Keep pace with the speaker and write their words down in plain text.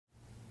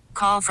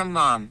Call from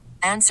mom.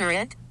 Answer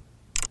it.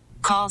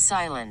 Call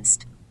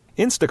silenced.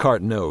 Instacart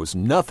knows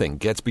nothing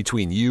gets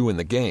between you and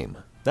the game.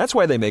 That's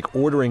why they make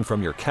ordering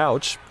from your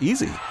couch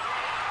easy.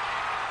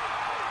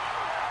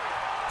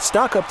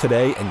 Stock up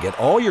today and get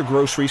all your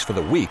groceries for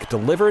the week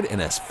delivered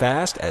in as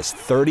fast as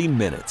 30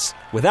 minutes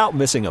without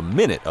missing a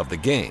minute of the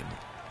game.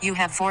 You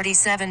have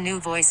 47 new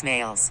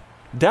voicemails.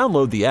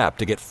 Download the app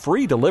to get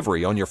free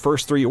delivery on your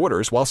first 3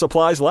 orders while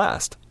supplies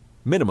last.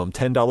 Minimum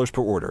 $10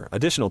 per order.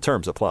 Additional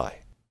terms apply.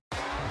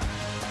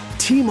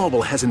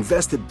 T-Mobile has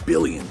invested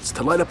billions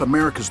to light up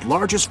America's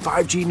largest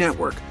 5G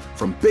network,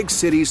 from big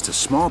cities to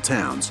small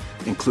towns,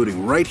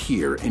 including right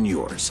here in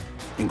yours.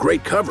 And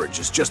great coverage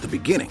is just the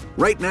beginning.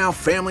 Right now,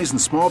 families and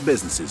small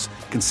businesses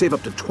can save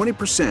up to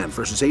 20%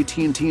 versus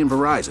AT&T and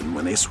Verizon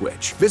when they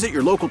switch. Visit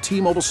your local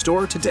T-Mobile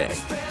store today.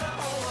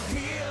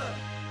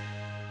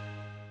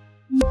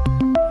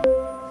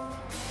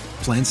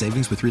 Plan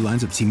savings with 3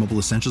 lines of T-Mobile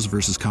Essentials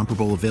versus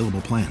comparable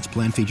available plans.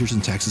 Plan features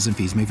and taxes and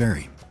fees may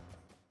vary.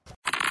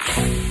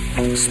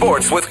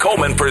 Sports with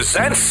Coleman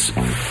presents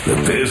The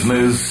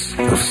Business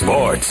of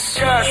Sports.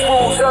 Cash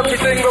rules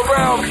everything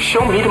around.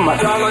 Show me the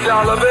money.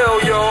 Dollar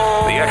bill,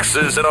 yo. The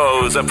X's and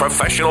O's of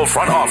professional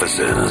front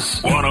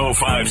offices.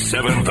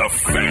 105.7 The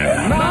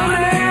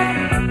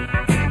Fan.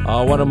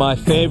 One of my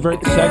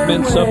favorite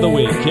segments of the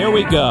week. Here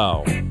we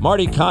go.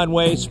 Marty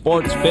Conway,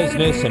 sports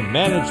business and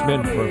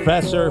management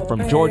professor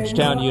from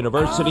Georgetown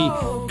University,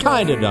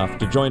 kind enough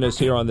to join us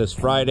here on this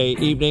Friday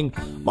evening.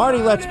 Marty,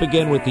 let's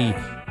begin with the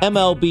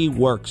MLB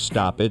work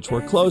stoppage.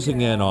 We're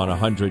closing in on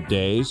 100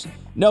 days.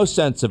 No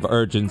sense of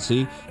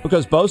urgency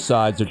because both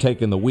sides are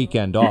taking the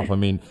weekend off. I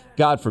mean,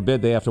 God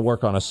forbid they have to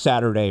work on a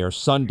Saturday or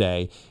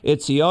Sunday.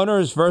 It's the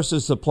owners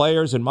versus the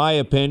players. In my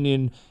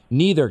opinion,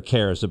 neither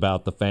cares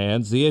about the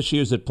fans. The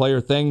issues at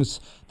player things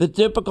the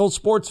typical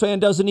sports fan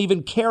doesn't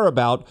even care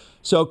about.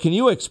 So can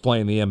you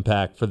explain the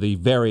impact for the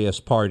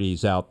various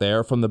parties out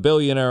there, from the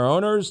billionaire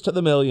owners to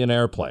the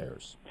millionaire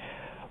players?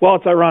 Well,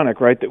 it's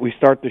ironic, right, that we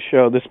start the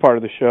show, this part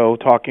of the show,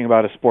 talking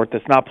about a sport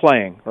that's not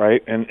playing,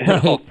 right, and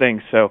all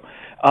things. So,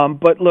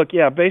 but look,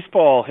 yeah,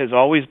 baseball has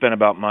always been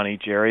about money,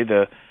 Jerry.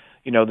 The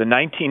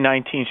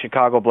 1919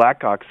 Chicago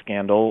Blackhawks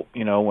scandal,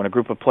 when a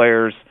group of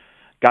players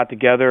got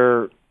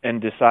together and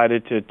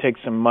decided to take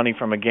some money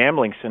from a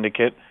gambling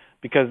syndicate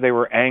because they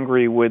were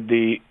angry with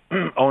the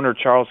owner,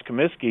 Charles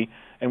Comiskey,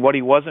 and what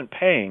he wasn't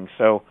paying.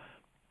 So,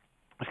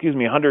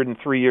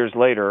 103 years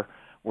later,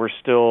 we're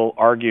still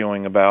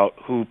arguing about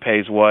who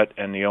pays what,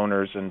 and the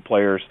owners and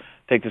players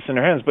take this in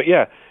their hands. But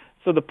yeah,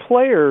 so the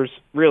players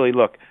really,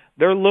 look,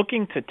 they're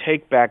looking to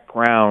take back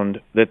ground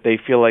that they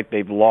feel like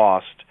they've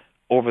lost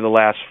over the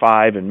last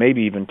 5 and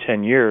maybe even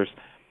 10 years.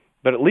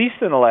 But at least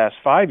in the last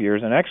 5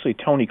 years, and actually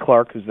Tony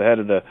Clark, who's the head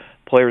of the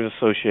Players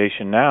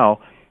Association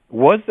now,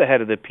 was the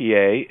head of the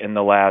PA in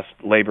the last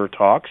labor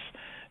talks.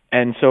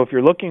 And so if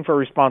you're looking for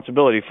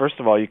responsibility, first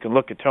of all, you can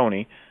look at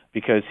Tony,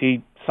 because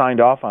he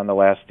signed off on the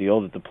last deal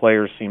that the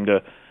players seem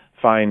to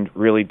find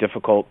really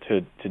difficult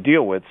to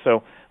deal with.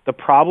 So the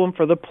problem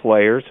for the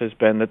players has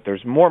been that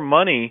there's more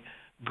money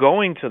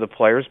going to the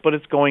players, but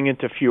it's going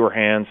into fewer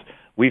hands.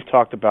 We've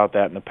talked about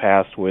that in the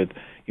past with,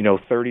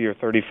 30 or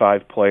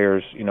 35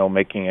 players,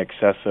 making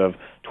excess of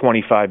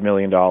 $25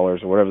 million or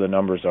whatever the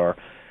numbers are.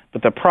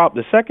 But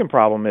the second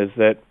problem is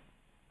that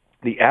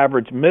the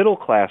average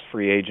middle-class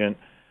free agent,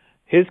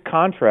 his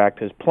contract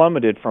has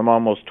plummeted from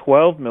almost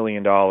 $12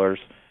 million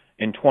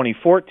in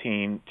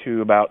 2014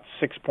 to about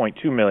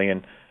 $6.2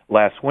 million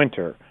last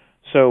winter.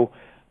 So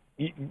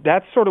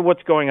that's sort of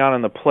what's going on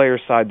the player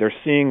side. They're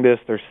seeing this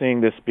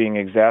being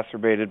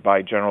exacerbated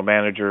by general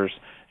managers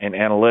and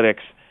analytics,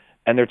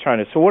 and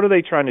so what are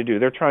they trying to do?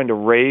 They're trying to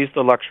raise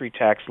the luxury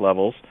tax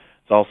levels.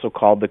 It's also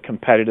called the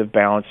competitive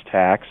balance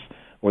tax,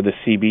 or the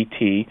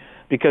CBT,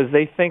 because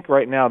they think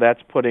right now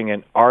that's putting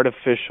an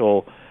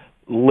artificial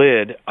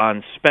lid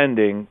on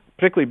spending,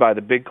 particularly by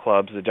the big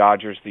clubs, the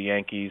Dodgers, the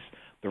Yankees,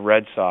 the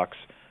Red Sox.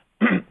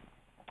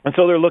 And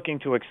so they're looking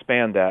to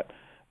expand that,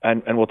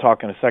 and we'll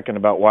talk in a second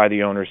about why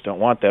the owners don't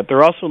want that.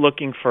 They're also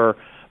looking for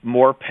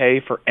more pay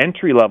for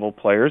entry-level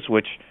players,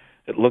 which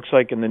it looks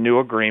like in the new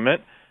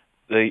agreement,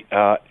 the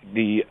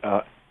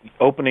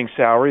opening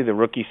salary, the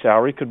rookie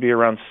salary, could be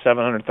around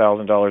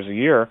 $700,000 a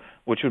year,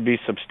 which would be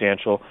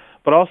substantial,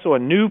 but also a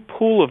new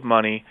pool of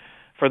money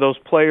for those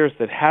players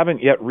that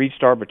haven't yet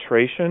reached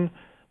arbitration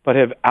but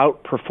have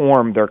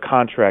outperformed their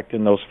contract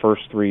in those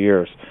first 3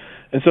 years.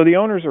 And so the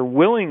owners are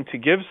willing to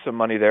give some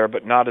money there,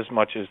 but not as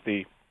much as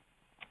the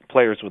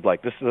players would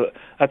like.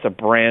 That's a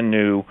brand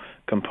new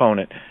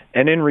component.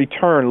 And in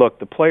return, look,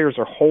 the players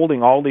are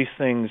holding all these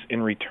things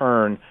in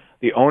return.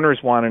 The owners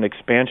want an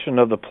expansion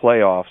of the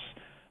playoffs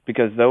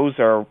because those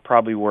are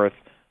probably worth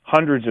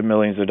hundreds of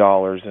millions of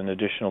dollars in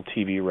additional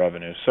TV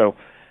revenue. So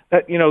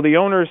that, the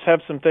owners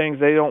have some things.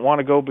 They don't want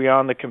to go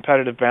beyond the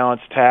competitive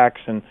balance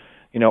tax and,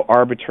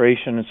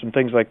 arbitration and some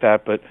things like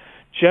that. But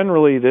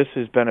generally, this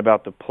has been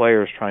about the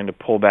players trying to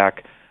pull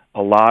back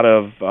a lot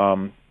of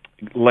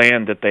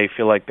land that they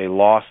feel like they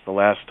lost the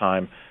last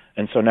time.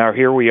 And so now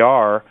here we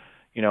are,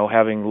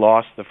 having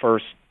lost the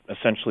first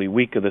essentially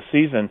week of the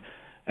season.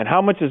 And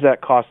how much is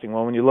that costing?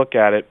 Well, when you look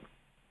at it,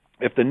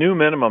 if the new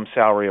minimum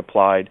salary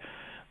applied,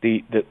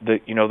 the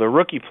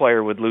rookie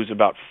player would lose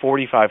about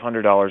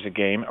 $4,500 a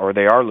game, or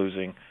they are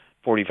losing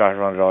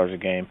 $4,500 a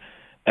game.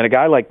 And a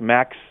guy like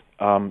Max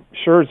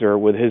Scherzer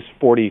with his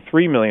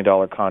 $43 million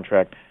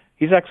contract,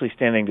 he's actually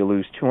standing to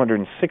lose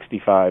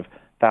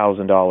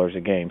 $265,000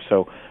 a game.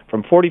 So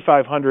from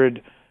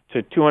 $4,500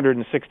 to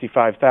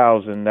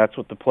 $265,000, that's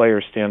what the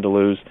players stand to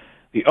lose.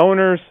 The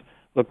owners,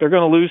 look, they're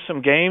going to lose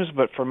some games,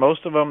 but for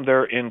most of them,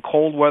 they're in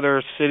cold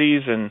weather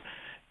cities and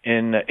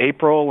in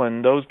April,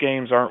 and those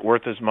games aren't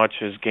worth as much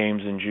as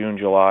games in June,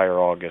 July, or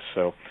August.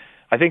 So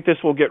I think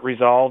this will get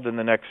resolved in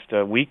the next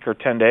week or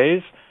 10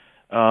 days.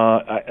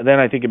 Then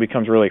I think it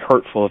becomes really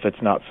hurtful if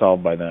it's not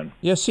solved by then.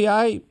 Yeah, see,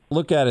 I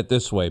look at it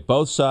this way.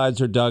 Both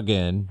sides are dug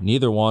in.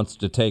 Neither wants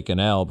to take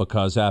an L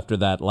because after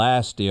that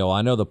last deal,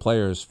 I know the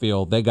players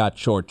feel they got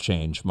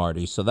shortchanged,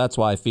 Marty. So that's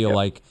why I feel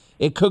like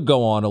it could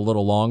go on a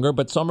little longer.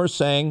 But some are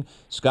saying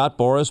Scott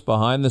Boras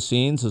behind the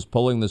scenes is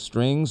pulling the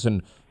strings,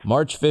 and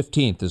March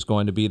 15th is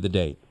going to be the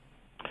date.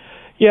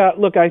 Yeah,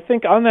 look, I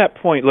think on that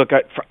point, look,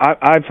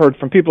 I've heard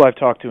from people I've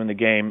talked to in the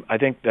game, I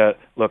think that,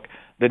 look,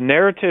 the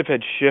narrative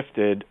had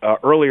shifted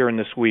earlier in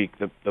this week.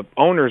 The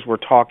owners were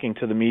talking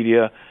to the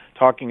media,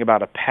 talking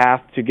about a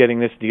path to getting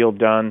this deal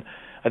done.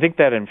 I think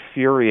that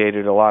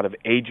infuriated a lot of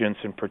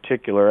agents in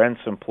particular and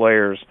some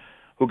players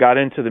who got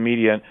into the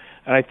media.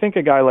 And I think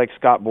a guy like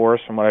Scott Boras,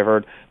 from what I've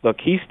heard, look,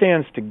 he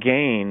stands to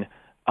gain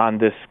on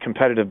this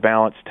competitive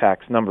balance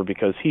tax number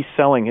because he's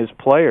selling his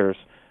players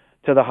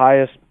to the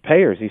highest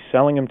payers. He's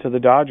selling them to the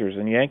Dodgers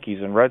and Yankees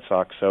and Red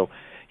Sox. So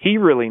he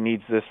really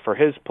needs this for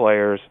his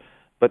players,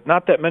 but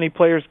not that many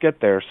players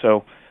get there.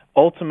 So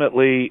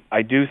ultimately,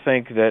 I do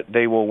think that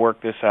they will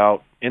work this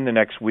out in the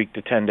next week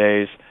to 10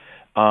 days,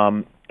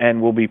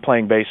 and we'll be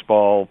playing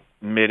baseball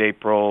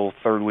mid-April,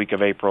 third week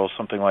of April,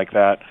 something like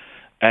that.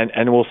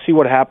 And we'll see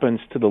what happens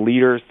to the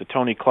leaders, the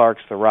Tony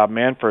Clarks, the Rob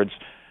Manfreds.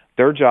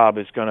 Their job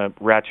is going to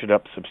ratchet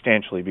up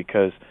substantially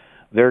because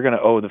they're going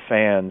to owe the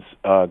fans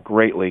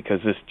greatly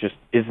because this just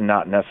is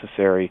not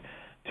necessary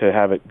to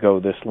have it go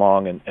this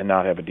long and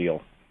not have a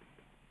deal.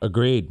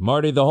 Agreed.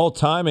 Marty, the whole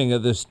timing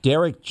of this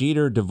Derek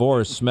Jeter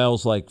divorce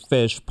smells like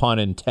fish, pun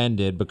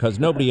intended, because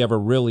nobody ever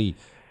really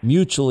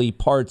mutually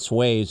parts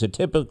ways. It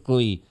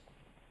typically,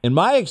 in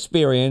my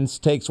experience,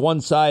 takes one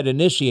side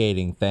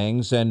initiating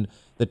things, and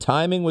the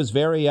timing was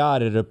very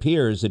odd. It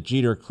appears that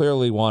Jeter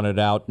clearly wanted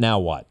out. Now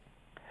what?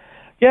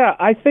 Yeah,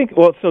 I think,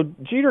 well, so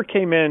Jeter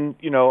came in,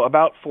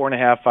 about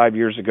 4.5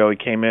 years ago. He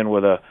came in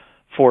with a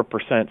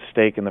 4%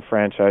 stake in the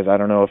franchise. I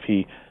don't know if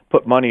he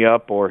put money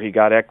up or he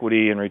got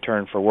equity in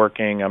return for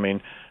working. I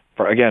mean,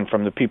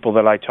 from the people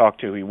that I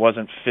talked to, he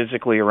wasn't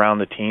physically around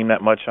the team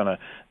that much on a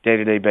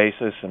day-to-day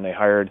basis, and they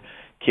hired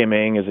Kim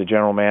Ng as a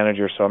general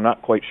manager, so I'm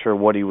not quite sure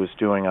what he was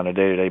doing on a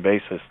day-to-day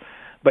basis.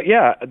 But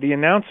yeah, the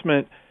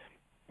announcement,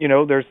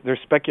 there's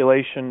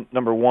speculation,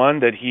 number one,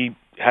 that he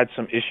had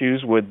some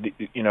issues with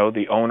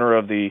the owner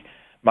of the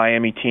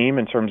Miami team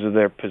in terms of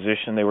their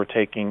position they were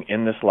taking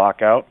in this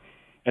lockout.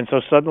 And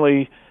so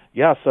suddenly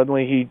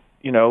he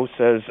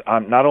says,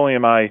 not only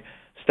am I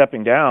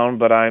stepping down,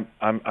 but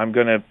I'm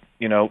going to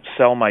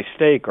sell my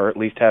stake or at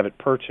least have it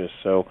purchased.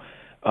 So,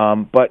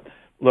 but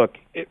look,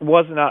 it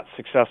was not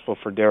successful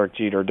for Derek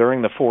Jeter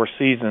during the 4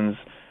 seasons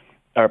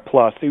or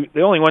plus.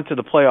 They only went to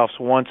the playoffs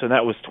once, and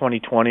that was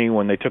 2020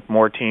 when they took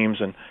more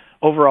teams. And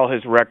overall,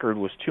 his record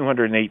was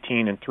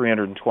 218 and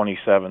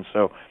 327.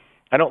 So,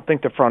 I don't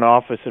think the front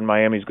office in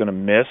Miami is going to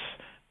miss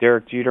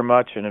Derek Jeter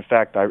much. And in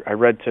fact, I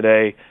read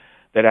today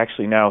that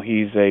actually now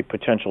he's a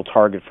potential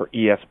target for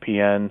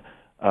ESPN,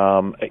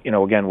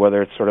 again,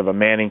 whether it's sort of a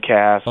Manning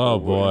cast or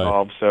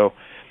involved. So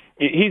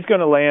he's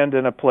going to land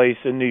in a place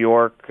in New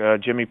York.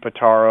 Jimmy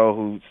Pitaro,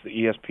 who's the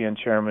ESPN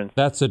chairman.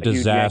 That's a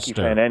disaster. Huge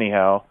Yankee fan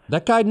anyhow.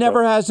 That guy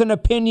never has an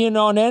opinion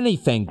on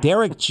anything.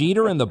 Derek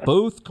Jeter in the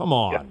booth? Come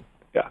on.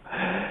 Yeah.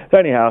 So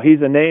anyhow,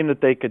 he's a name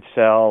that they could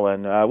sell,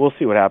 and we'll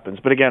see what happens.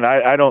 But again,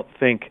 I don't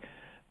think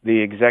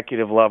the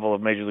executive level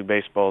of Major League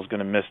Baseball is going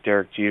to miss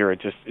Derek Jeter.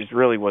 It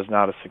really was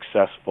not a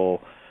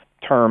successful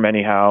term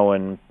anyhow,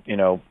 and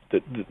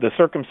the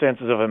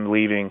circumstances of him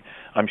leaving,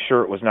 I'm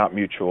sure it was not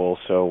mutual.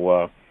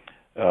 So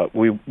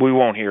we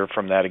won't hear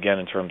from that again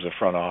in terms of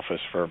front office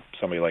for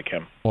somebody like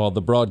him. Well,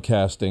 the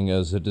broadcasting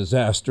is a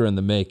disaster in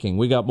the making.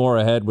 We got more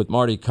ahead with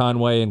Marty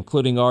Conway,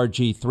 including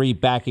RG3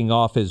 backing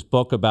off his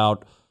book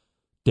about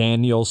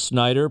Daniel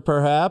Snyder,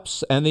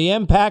 perhaps, and the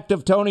impact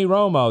of Tony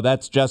Romo.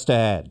 That's just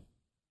ahead.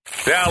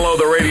 Download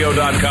the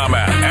radio.com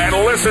app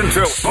and listen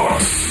to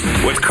Sports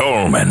with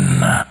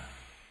Coleman.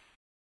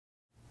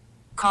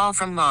 Call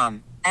from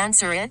mom.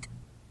 Answer it.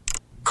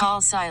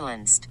 Call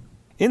silenced.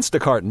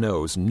 Instacart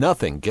knows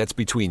nothing gets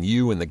between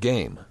you and the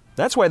game.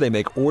 That's why they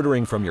make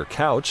ordering from your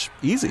couch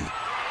easy.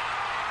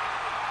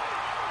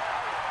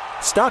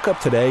 Stock up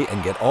today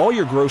and get all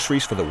your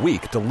groceries for the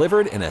week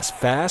delivered in as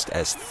fast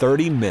as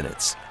 30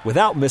 minutes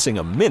without missing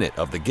a minute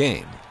of the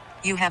game.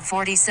 You have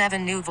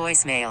 47 new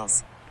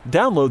voicemails.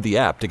 Download the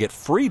app to get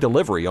free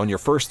delivery on your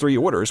first 3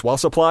 orders while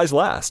supplies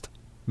last.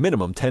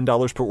 Minimum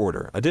 $10 per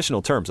order.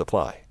 Additional terms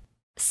apply.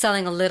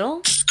 Selling a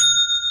little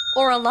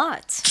or a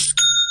lot?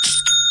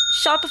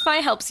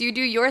 Shopify helps you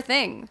do your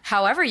thing,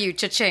 however you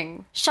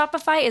cha-ching.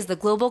 Shopify is the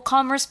global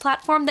commerce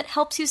platform that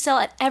helps you sell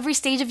at every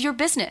stage of your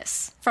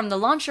business. From the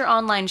launch your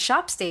online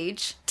shop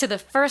stage, to the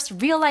first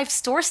real-life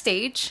store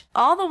stage,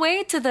 all the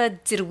way to the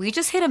did we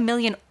just hit 1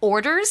 million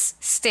orders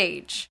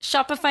stage.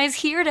 Shopify's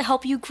here to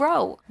help you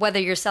grow. Whether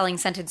you're selling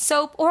scented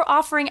soap or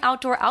offering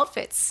outdoor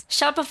outfits,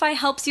 Shopify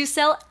helps you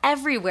sell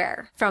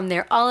everywhere. From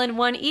their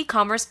all-in-one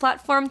e-commerce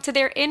platform to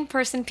their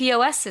in-person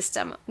POS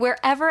system,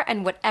 wherever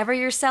and whatever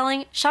you're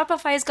selling,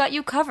 Shopify's got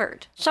you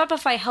covered.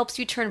 Shopify helps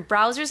you turn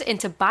browsers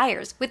into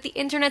buyers with the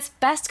internet's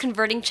best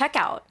converting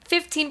checkout.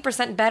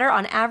 15% better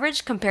on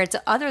average compared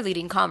to other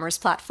leading commerce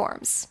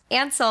platforms.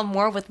 And sell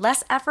more with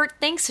less effort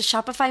thanks to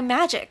Shopify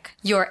Magic,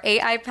 your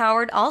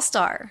AI-powered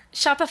all-star.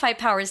 Shopify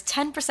powers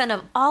 10%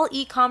 of all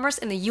e-commerce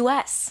in the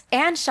U.S.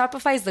 And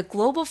Shopify is the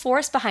global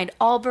force behind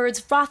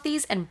Allbirds,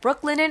 Rothy's, and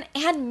Brooklinen,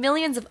 and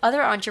millions of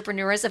other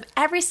entrepreneurs of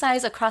every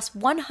size across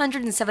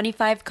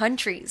 175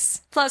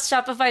 countries. Plus,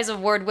 Shopify's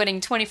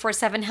award-winning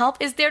 24/7 help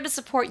is there to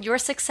support your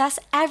success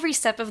every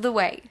step of the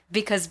way.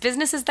 Because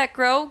businesses that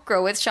grow,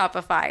 grow with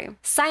Shopify.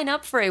 Sign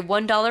up for a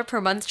 $1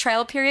 per month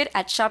trial period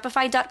at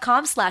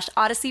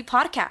shopify.com/Odyssey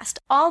Podcast,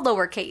 all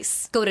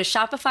lowercase. Go to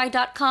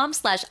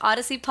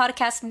shopify.com/Odyssey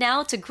Podcast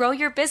now to grow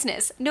your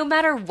business, no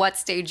matter what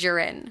stage you're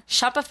in.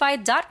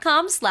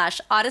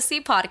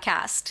 Shopify.com/Odyssey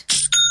Podcast.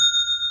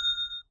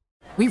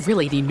 We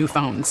really need new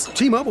phones.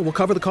 T-Mobile will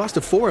cover the cost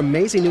of 4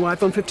 amazing new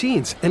iPhone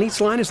 15s, and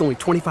each line is only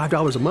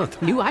 $25 a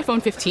month. New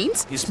iPhone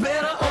 15s? It's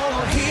better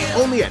over here.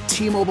 Only at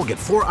T-Mobile, get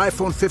 4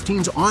 iPhone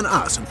 15s on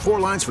us and 4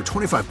 lines for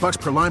 $25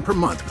 per line per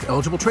month with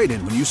eligible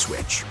trade-in when you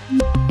switch.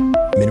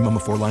 Minimum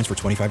of 4 lines for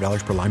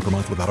 $25 per line per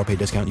month with autopay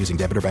discount using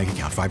debit or bank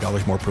account.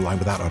 $5 more per line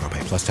without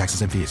autopay, plus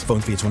taxes and fees. Phone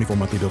fee at 24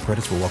 monthly bill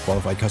credits for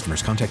well-qualified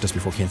customers. Contact us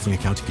before canceling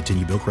account to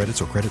continue bill credits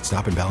or credit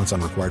stop and balance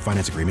on required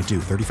finance agreement due.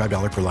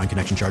 $35 per line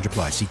connection charge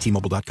applies. See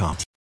T-Mobile.com.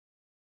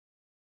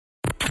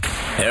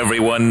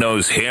 Everyone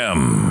knows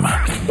him.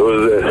 Who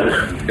is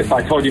this? If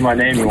I told you my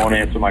name, you won't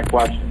answer my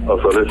question. Oh,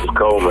 so this is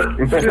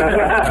Coleman.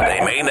 They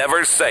may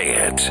never say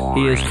it.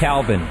 He is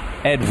Calvin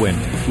Edwin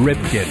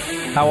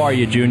Ripken. How are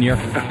you, Junior?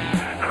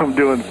 I'm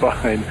doing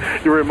fine.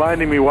 You're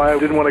reminding me why I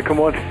didn't want to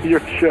come on to your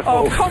show.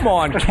 Oh, come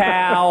on,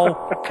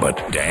 Cal.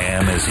 But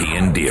damn is he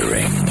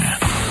endearing.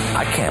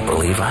 I can't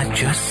believe I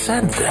just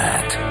said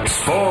that.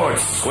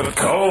 Sports with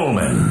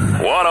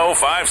Coleman.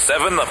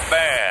 105.7 The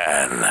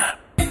Fan.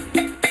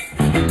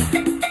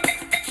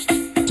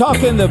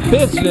 Talking the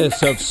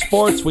business of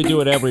sports, we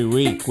do it every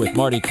week with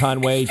Marty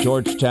Conway,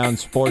 Georgetown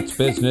sports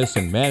business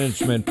and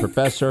management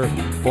professor,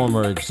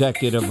 former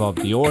executive of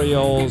the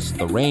Orioles,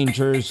 the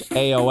Rangers,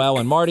 AOL.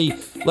 And Marty,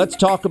 let's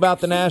talk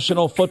about the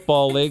National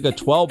Football League, a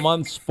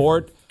 12-month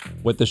sport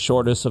with the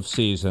shortest of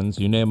seasons.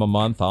 You name a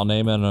month, I'll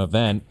name an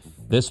event.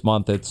 This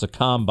month it's a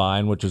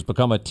combine, which has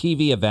become a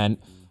TV event,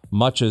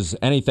 much as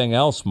anything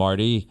else,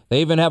 Marty.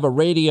 They even have a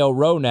Radio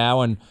Row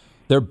now, and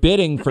they're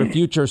bidding for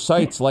future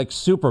sites like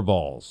Super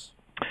Bowls.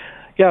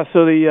 Yeah,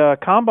 so the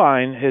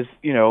Combine has,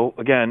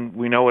 again,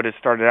 we know what it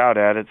started out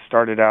at. It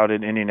started out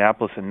in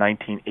Indianapolis in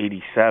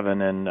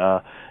 1987, and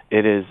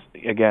it is,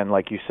 again,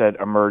 like you said,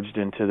 emerged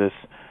into this,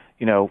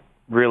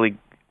 really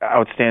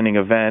outstanding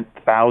event.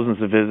 Thousands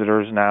of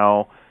visitors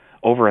now,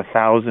 over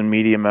 1,000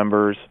 media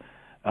members.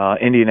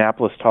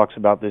 Indianapolis talks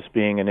about this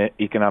being an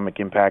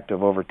economic impact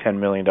of over $10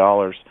 million.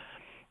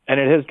 And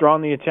it has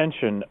drawn the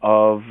attention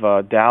of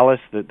Dallas,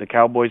 that the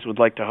Cowboys would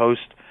like to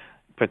host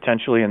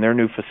potentially in their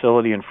new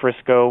facility in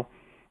Frisco,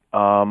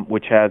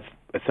 which has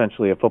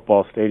essentially a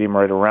football stadium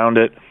right around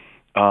it.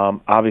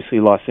 Obviously,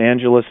 Los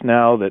Angeles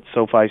now that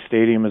SoFi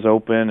Stadium is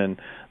open, and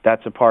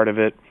that's a part of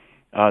it.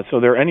 So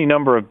there are any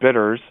number of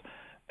bidders,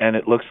 and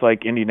it looks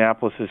like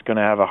Indianapolis is going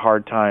to have a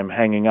hard time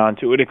hanging on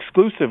to it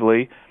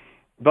exclusively.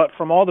 But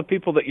from all the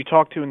people that you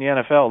talk to in the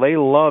NFL, they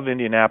love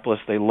Indianapolis.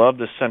 They love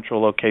the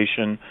central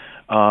location.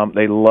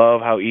 They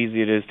love how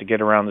easy it is to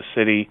get around the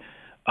city,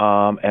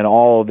 and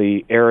all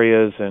the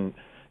areas and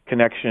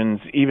connections,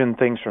 even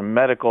things from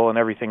medical and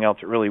everything else.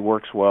 It really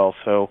works well.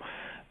 So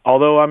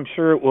although I'm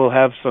sure it will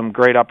have some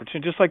great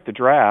opportunity, just like the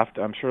draft,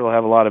 I'm sure it'll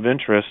have a lot of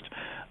interest,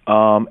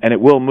 and it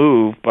will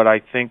move, but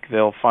I think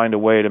they'll find a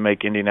way to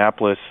make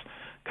Indianapolis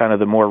kind of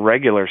the more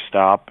regular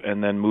stop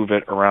and then move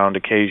it around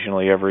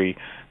occasionally every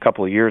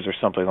couple of years or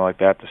something like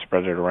that to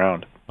spread it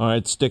around. All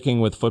right,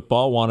 sticking with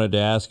football, wanted to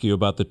ask you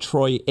about the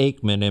Troy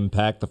Aikman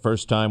impact, the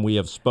first time we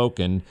have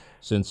spoken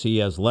since he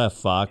has left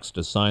Fox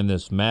to sign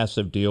this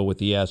massive deal with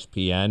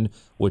ESPN,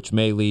 which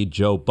may lead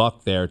Joe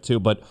Buck there too.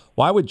 But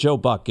why would Joe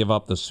Buck give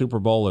up the Super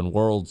Bowl and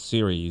World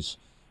Series?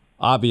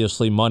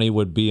 Obviously, money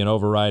would be an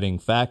overriding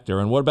factor.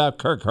 And what about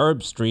Kirk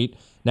Herbstreit,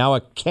 now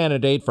a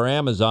candidate for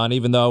Amazon,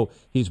 even though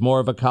he's more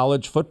of a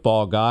college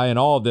football guy? And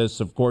all of this,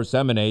 of course,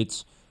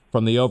 emanates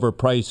from the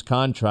overpriced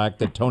contract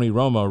that Tony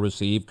Romo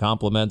received,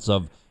 compliments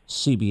of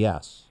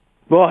CBS.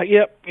 Well,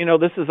 yep,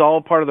 this is all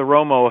part of the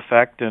Romo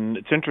effect, and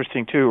it's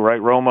interesting too,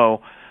 right?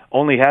 Romo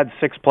only had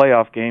 6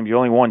 playoff games. You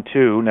only won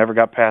 2, never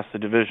got past the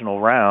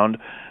divisional round.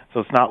 So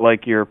it's not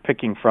like you're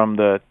picking from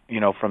the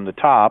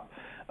top.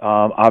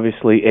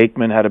 Obviously,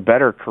 Aikman had a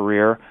better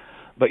career.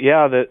 But,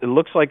 yeah, it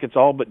looks like it's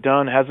all but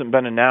done. Hasn't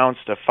been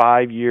announced a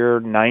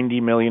 5-year,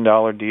 $90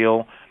 million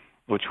deal,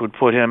 which would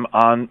put him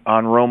on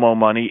Romo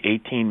money,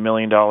 $18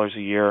 million a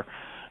year.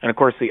 And, of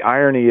course, the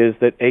irony is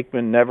that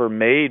Aikman never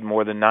made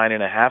more than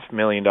 $9.5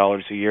 million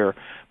a year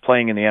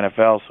playing in the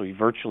NFL, so he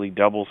virtually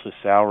doubles his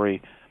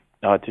salary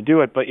to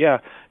do it. But, yeah,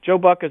 Joe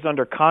Buck is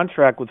under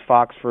contract with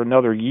Fox for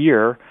another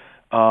year,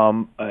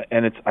 and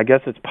I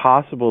guess it's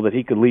possible that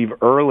he could leave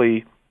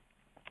early,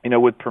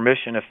 with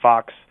permission if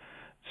Fox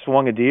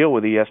swung a deal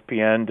with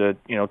ESPN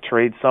to,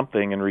 trade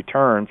something in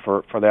return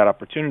for that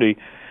opportunity.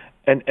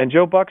 And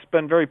Joe Buck's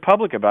been very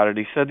public about it.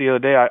 He said the other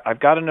day, I've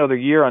got another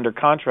year under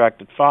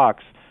contract at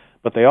Fox,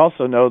 but they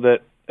also know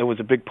that it was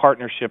a big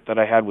partnership that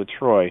I had with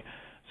Troy.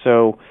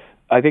 So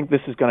I think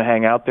this is going to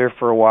hang out there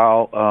for a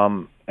while.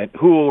 And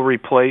who will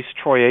replace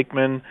Troy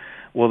Aikman?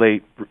 Will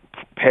they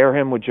pair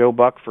him with Joe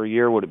Buck for a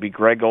year? Would it be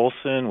Greg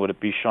Olson? Would it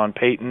be Sean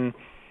Payton?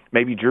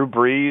 Maybe Drew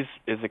Brees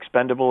is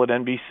expendable at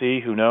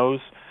NBC. Who knows?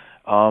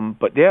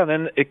 But, yeah,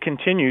 then it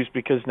continues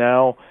because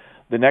now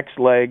the next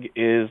leg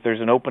is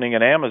there's an opening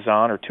at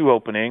Amazon, or 2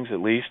 openings at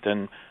least,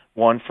 and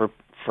one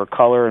for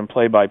color and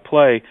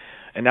play-by-play.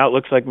 And now it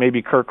looks like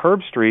maybe Kirk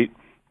Herbstreit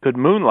could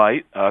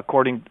moonlight.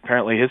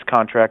 Apparently his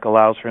contract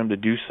allows for him to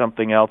do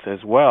something else as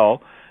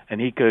well, and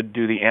he could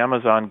do the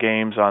Amazon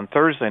games on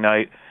Thursday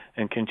night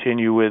and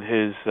continue with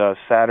his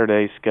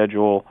Saturday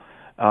schedule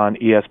on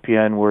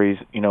ESPN, where he's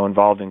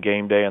involved in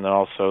game day, and then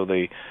also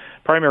the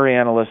primary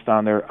analyst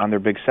on their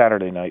big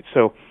Saturday night.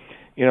 So,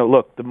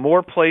 look, the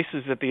more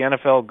places that the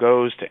NFL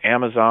goes to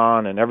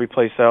Amazon and every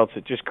place else,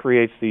 it just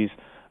creates these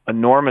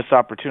enormous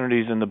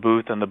opportunities in the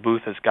booth, and the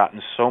booth has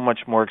gotten so much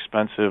more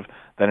expensive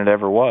than it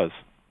ever was.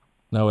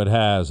 No, it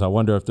has. I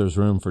wonder if there's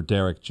room for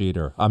Derek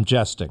Jeter. I'm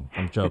jesting.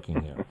 I'm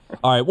joking here.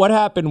 All right, what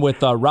happened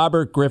with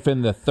Robert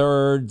Griffin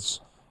III's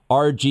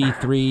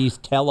RG3's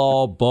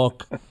tell-all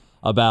book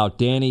about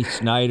Danny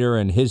Snyder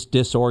and his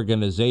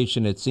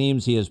disorganization? It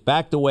seems he has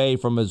backed away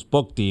from his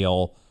book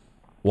deal.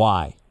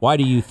 Why? Why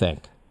do you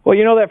think? Well,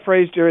 you know that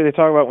phrase, Jerry, they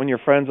talk about when your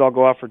friends all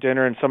go out for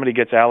dinner and somebody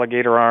gets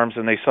alligator arms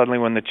and they suddenly,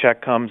 when the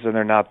check comes, and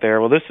they're not there.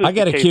 Well, this is I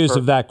get accused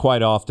of that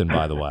quite often,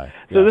 by the way.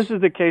 So This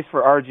is the case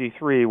for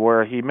RG3,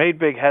 where he made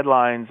big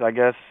headlines, I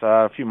guess,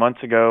 a few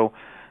months ago.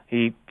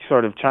 He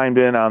sort of chimed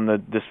in on the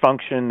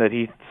dysfunction that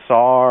he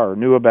saw or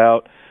knew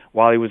about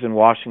while he was in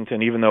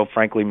Washington, even though,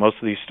 frankly, most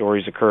of these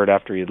stories occurred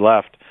after he had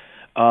left.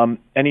 And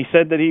he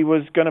said that he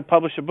was going to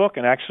publish a book,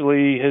 and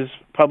actually his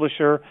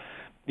publisher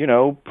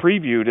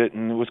previewed it,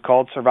 and it was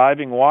called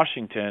Surviving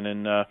Washington,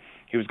 and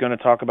he was going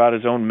to talk about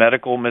his own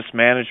medical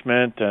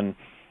mismanagement, and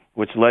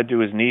which led to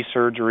his knee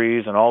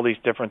surgeries and all these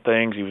different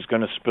things. He was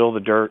going to spill the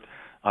dirt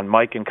on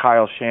Mike and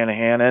Kyle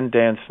Shanahan and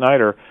Dan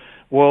Snyder.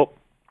 Well,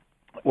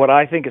 what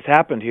I think has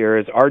happened here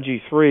is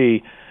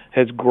RG3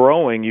 has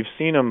growing. You've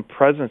seen him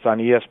presence on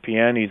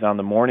ESPN. He's on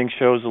the morning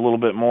shows a little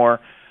bit more.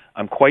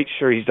 I'm quite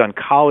sure he's done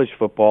college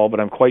football, but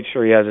I'm quite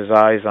sure he has his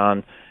eyes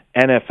on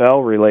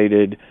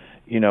NFL-related,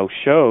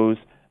 shows.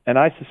 And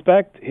I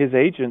suspect his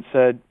agent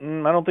said,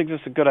 I don't think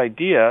this is a good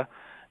idea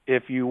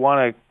if you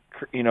want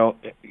to,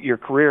 your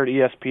career at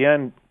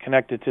ESPN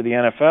connected to the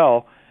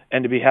NFL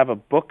and to have a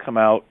book come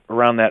out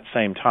around that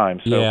same time.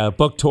 So, yeah, a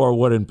book tour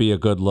wouldn't be a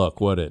good look,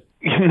 would it?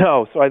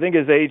 No. So I think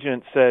his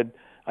agent said,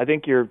 I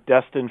think you're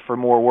destined for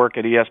more work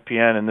at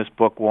ESPN, and this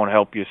book won't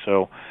help you,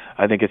 so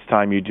I think it's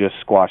time you just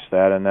squash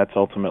that, and that's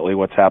ultimately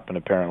what's happened,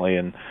 apparently.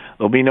 And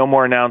there'll be no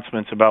more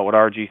announcements about what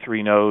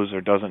RG3 knows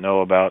or doesn't know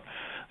about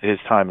his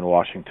time in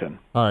Washington.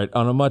 All right,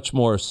 on a much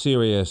more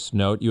serious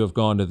note, you have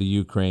gone to the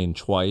Ukraine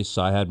twice.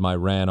 I had my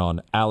rant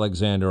on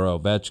Alexander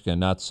Ovechkin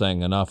not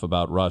saying enough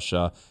about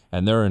Russia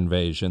and their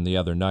invasion the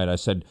other night. I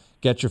said,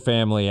 get your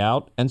family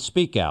out and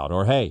speak out.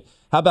 Or, hey,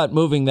 how about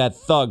moving that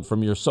thug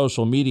from your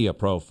social media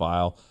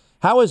profile?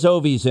 How is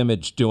Ovi's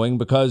image doing?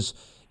 Because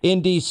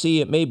in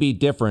D.C., it may be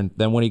different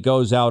than when he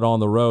goes out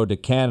on the road to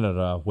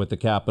Canada with the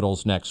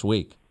Capitals next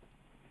week.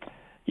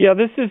 Yeah,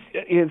 this is,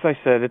 as I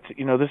said,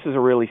 this is a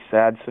really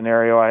sad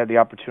scenario. I had the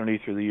opportunity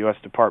through the U.S.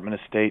 Department of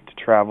State to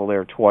travel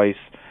there twice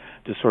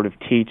to sort of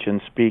teach and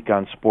speak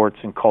on sports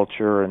and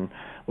culture, and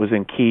was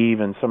in Kyiv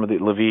and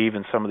Lviv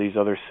and some of these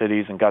other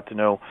cities, and got to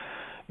know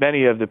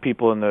many of the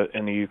people in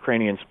the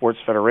Ukrainian sports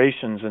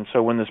federations. And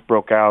so when this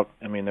broke out,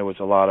 there was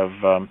a lot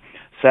of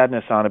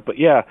sadness on it. But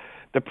yeah,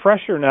 the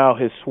pressure now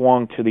has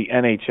swung to the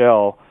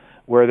NHL,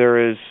 where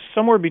there is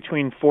somewhere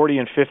between 40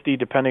 and 50,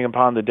 depending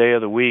upon the day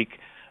of the week,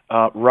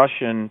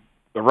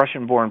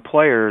 Russian-born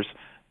players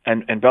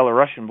and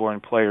Belarusian-born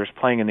players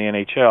playing in the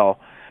NHL.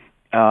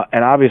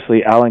 And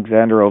obviously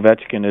Alexander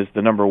Ovechkin is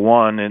the number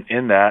one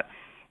in that.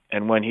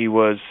 And when he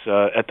was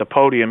at the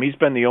podium, he's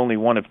been the only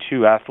one of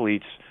 2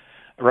 athletes,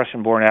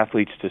 Russian-born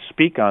athletes, to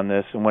speak on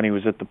this. And when he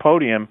was at the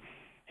podium,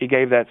 he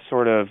gave that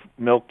sort of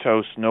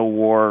milquetoast, no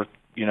war,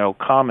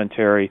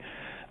 commentary.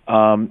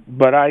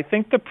 But I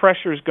think the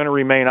pressure is going to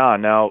remain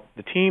on. Now,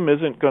 the team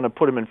isn't going to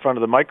put him in front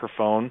of the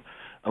microphone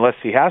unless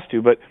he has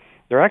to. But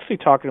they're actually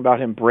talking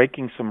about him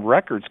breaking some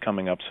records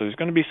coming up. So there's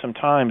going to be some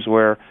times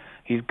where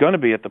he's going to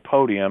be at the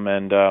podium.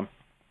 And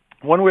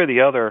one way or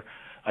the other,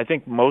 I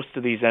think most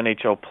of these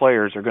NHL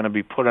players are going to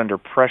be put under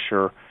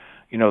pressure.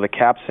 You know, the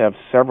Caps have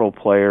several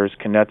players,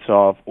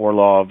 Kuznetsov,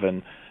 Orlov,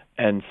 and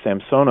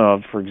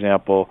Samsonov, for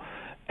example.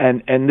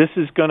 And this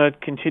is going to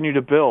continue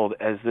to build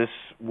as this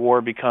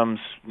war becomes,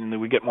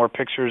 we get more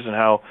pictures and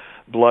how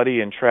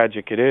bloody and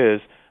tragic it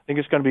is. I think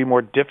it's going to be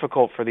more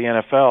difficult for the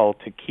NHL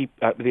to keep,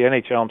 the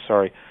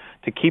NHL,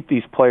 to keep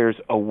these players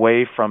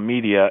away from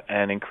media.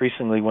 And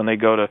increasingly when they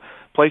go to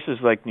places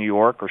like New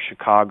York or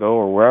Chicago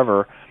or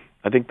wherever,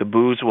 I think the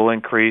boos will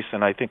increase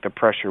and I think the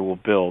pressure will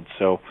build.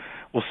 So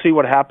we'll see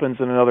what happens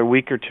in another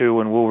week or two,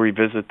 and we'll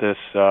revisit this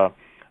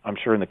I'm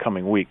sure in the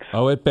coming weeks.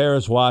 Oh, it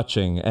bears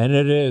watching, and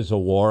it is a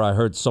war. I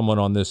heard someone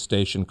on this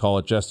station call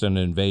it just an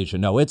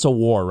invasion. No, it's a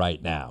war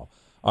right now.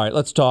 All right,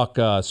 let's talk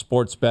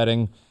sports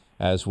betting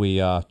as we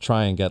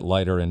try and get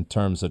lighter in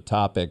terms of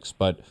topics.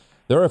 But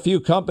there are a few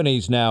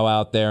companies now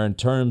out there in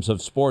terms of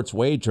sports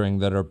wagering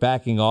that are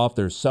backing off.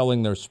 They're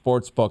selling their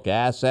sportsbook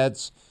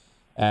assets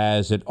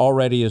as it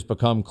already has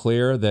become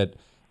clear that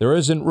there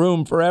isn't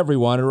room for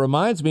everyone. It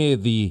reminds me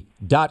of the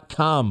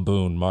 .com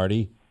boom,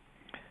 Marty.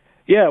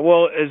 Yeah,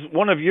 well, as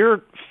one of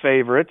your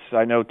favorites,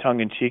 I know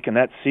tongue-in-cheek, and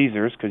that's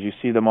Caesars, because you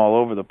see them all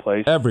over the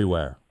place.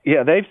 Everywhere.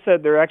 Yeah, they've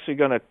said they're actually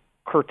going to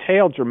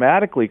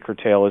dramatically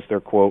curtail, is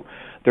their quote,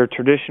 their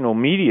traditional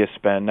media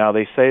spend. Now,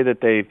 they say that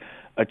they've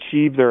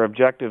achieved their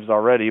objectives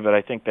already, but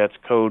I think that's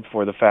code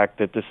for the fact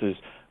that this is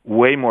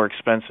way more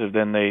expensive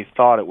than they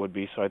thought it would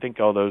be. So I think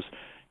all those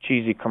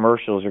cheesy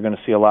commercials are going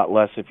to see a lot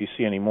less if you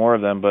see any more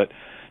of them. But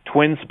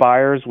Twin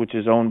Spires, which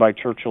is owned by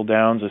Churchill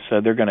Downs, has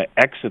said they're going to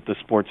exit the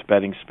sports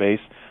betting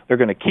space. They're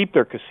going to keep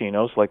their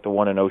casinos, like the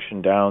one in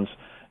Ocean Downs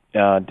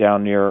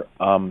down near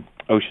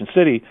Ocean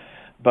City.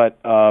 But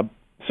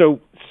so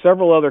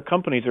several other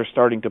companies are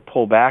starting to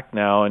pull back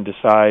now and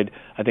decide.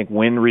 I think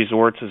Wynn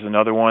Resorts is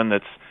another one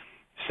that's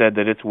said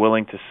that it's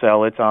willing to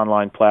sell its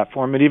online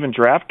platform. And even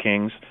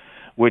DraftKings,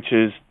 which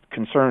is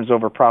concerns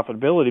over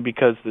profitability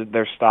because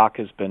their stock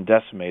has been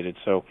decimated.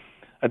 So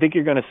I think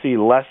you're going to see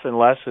less and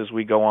less as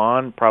we go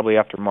on. Probably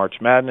after March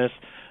Madness,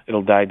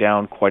 it'll die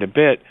down quite a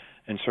bit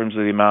in terms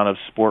of the amount of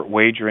sport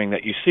wagering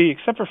that you see,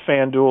 except for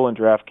FanDuel and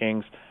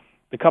DraftKings,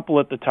 the couple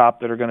at the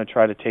top that are going to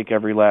try to take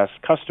every last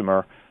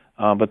customer,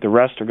 but the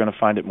rest are going to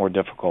find it more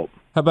difficult.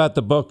 How about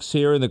the books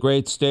here in the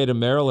great state of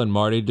Maryland,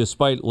 Marty?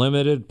 Despite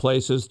limited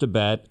places to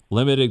bet,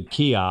 limited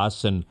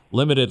kiosks, and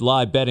limited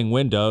live betting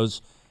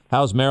windows,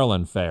 how's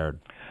Maryland fared?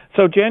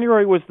 So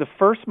January was the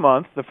first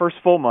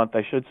full month,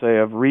 I should say,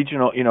 of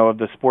regional, of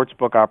the sports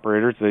book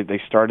operators.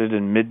 They started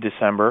in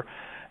mid-December.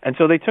 And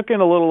so they took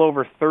in a little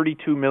over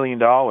 $32 million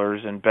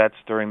in bets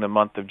during the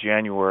month of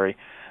January.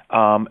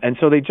 And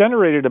so they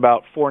generated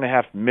about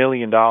 $4.5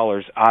 million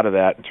out of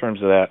that in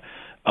terms of that.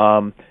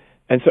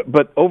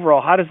 But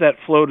overall, how does that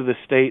flow to the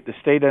state? The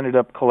state ended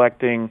up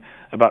collecting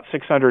about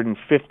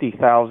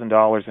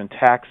 $650,000 in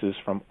taxes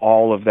from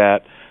all of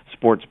that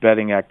sports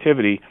betting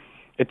activity.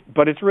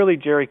 But it's really,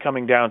 Jerry,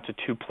 coming down to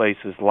two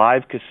places.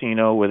 Live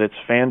Casino with its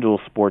FanDuel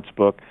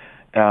Sportsbook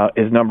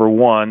is number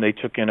one. They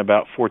took in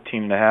about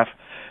 $14.5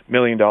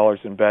 million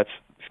in bets,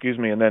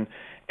 and then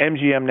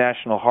MGM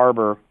National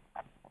Harbor,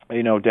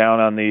 down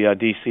on the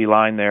D.C.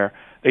 line there,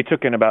 they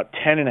took in about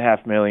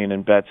 $10.5 million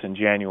in bets in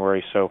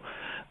January. So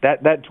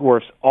that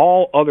dwarfs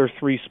all other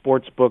three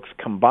sports books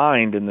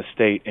combined in the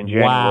state in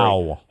January.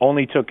 Wow.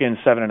 Only took in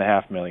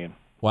 $7.5 million.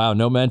 Wow,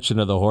 no mention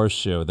of the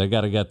Horseshoe. They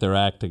got to get their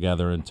act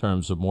together in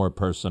terms of more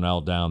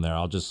personnel down there.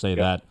 I'll just say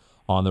that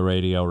on the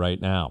radio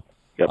right now.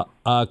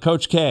 Yep.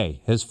 Coach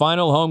K, his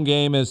final home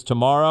game is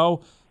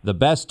tomorrow. The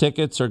best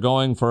tickets are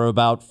going for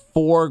about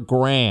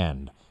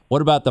 $4,000.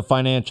 What about the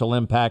financial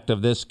impact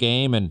of this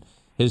game and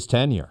his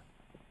tenure?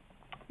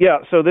 Yeah,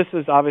 so this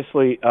is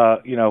obviously,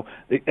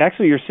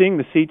 actually you're seeing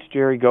the seats,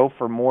 Jerry, go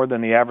for more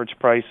than the average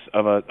price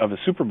of a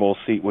Super Bowl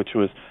seat, which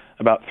was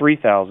about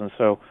 $3,000.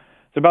 So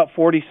it's about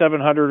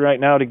 $4,700 right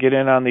now to get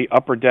in on the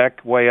upper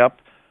deck, way up.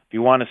 If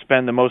you want to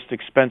spend the most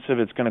expensive,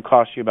 it's going to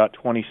cost you about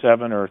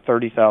 $27,000 or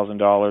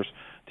 $30,000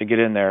 to get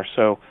in there.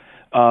 So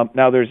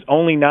now there's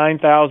only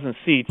 9,000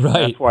 seats. Right.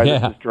 And that's why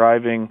this is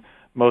driving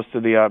most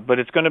of the. But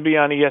it's going to be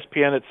on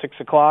ESPN at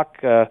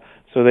 6:00,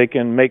 so they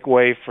can make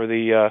way for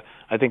the.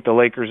 I think the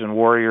Lakers and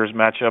Warriors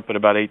match up at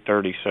about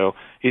 8:30. So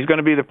he's going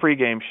to be the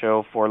pregame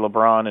show for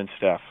LeBron and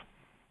Steph.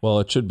 Well,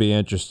 it should be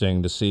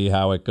interesting to see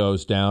how it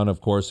goes down,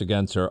 of course,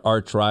 against her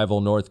arch rival,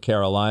 North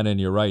Carolina. And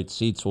you're right,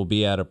 seats will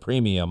be at a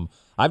premium.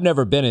 I've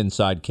never been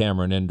inside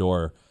Cameron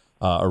Indoor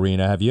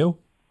Arena. Have you?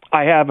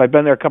 I have. I've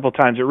been there a couple of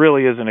times. It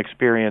really is an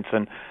experience.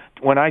 And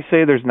when I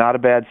say there's not a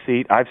bad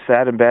seat, I've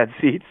sat in bad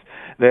seats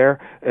there,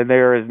 and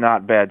there is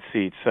not bad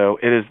seats. So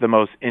it is the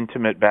most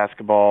intimate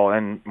basketball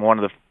and one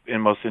of the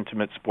most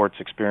intimate sports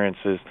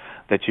experiences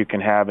that you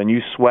can have. And you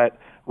sweat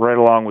right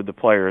along with the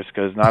players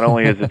because not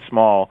only is it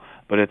small,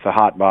 but it's a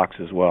hot box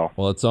as well.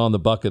 Well, it's on the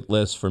bucket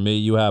list for me.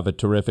 You have a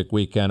terrific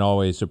weekend.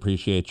 Always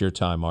appreciate your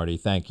time, Marty.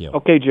 Thank you.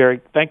 Okay, Jerry.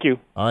 Thank you.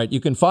 All right.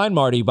 You can find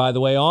Marty, by the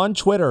way, on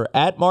Twitter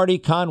at Marty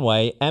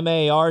Conway,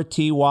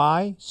 MartyConway.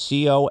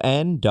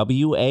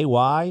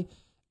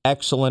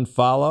 Excellent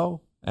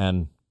follow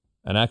and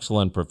an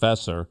excellent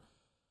professor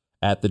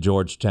at the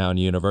Georgetown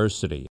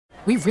University.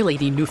 We really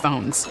need new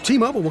phones.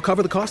 T-Mobile will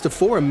cover the cost of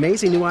 4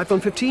 amazing new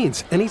iPhone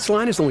 15s, and each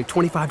line is only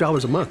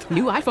 $25 a month.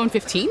 New iPhone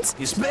 15s?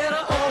 It's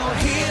better over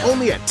here.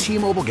 Only at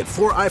T-Mobile, get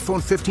 4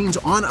 iPhone 15s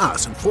on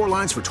us and 4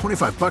 lines for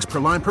 $25 per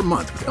line per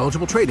month with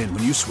eligible trade-in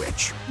when you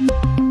switch.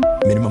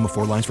 Minimum of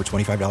 4 lines for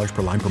 $25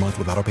 per line per month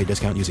with autopay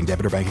discount using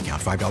debit or bank account.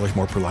 $5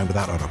 more per line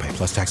without autopay,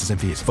 plus taxes and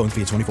fees. Phone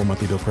fee at 24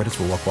 monthly bill credits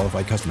for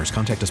well-qualified customers.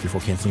 Contact us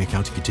before canceling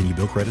account to continue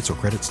bill credits or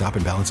credit stop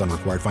and balance on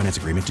required finance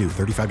agreement due.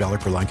 $35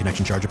 per line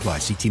connection charge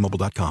applies. See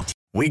T-Mobile.com.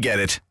 We get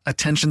it.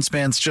 Attention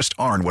spans just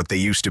aren't what they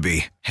used to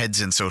be.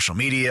 Heads in social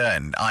media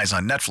and eyes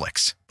on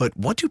Netflix. But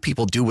what do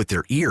people do with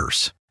their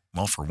ears?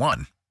 Well, for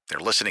one, they're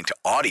listening to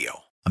audio.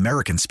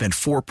 Americans spend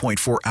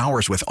 4.4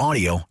 hours with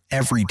audio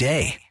every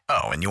day.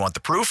 Oh, and you want the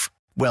proof?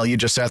 Well, you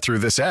just sat through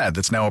this ad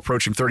that's now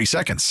approaching 30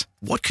 seconds.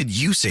 What could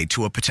you say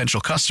to a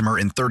potential customer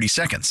in 30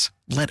 seconds?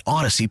 Let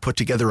Odyssey put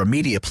together a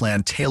media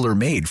plan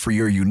tailor-made for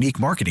your unique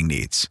marketing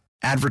needs.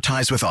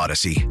 Advertise with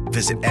Odyssey.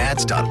 Visit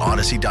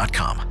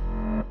ads.odyssey.com.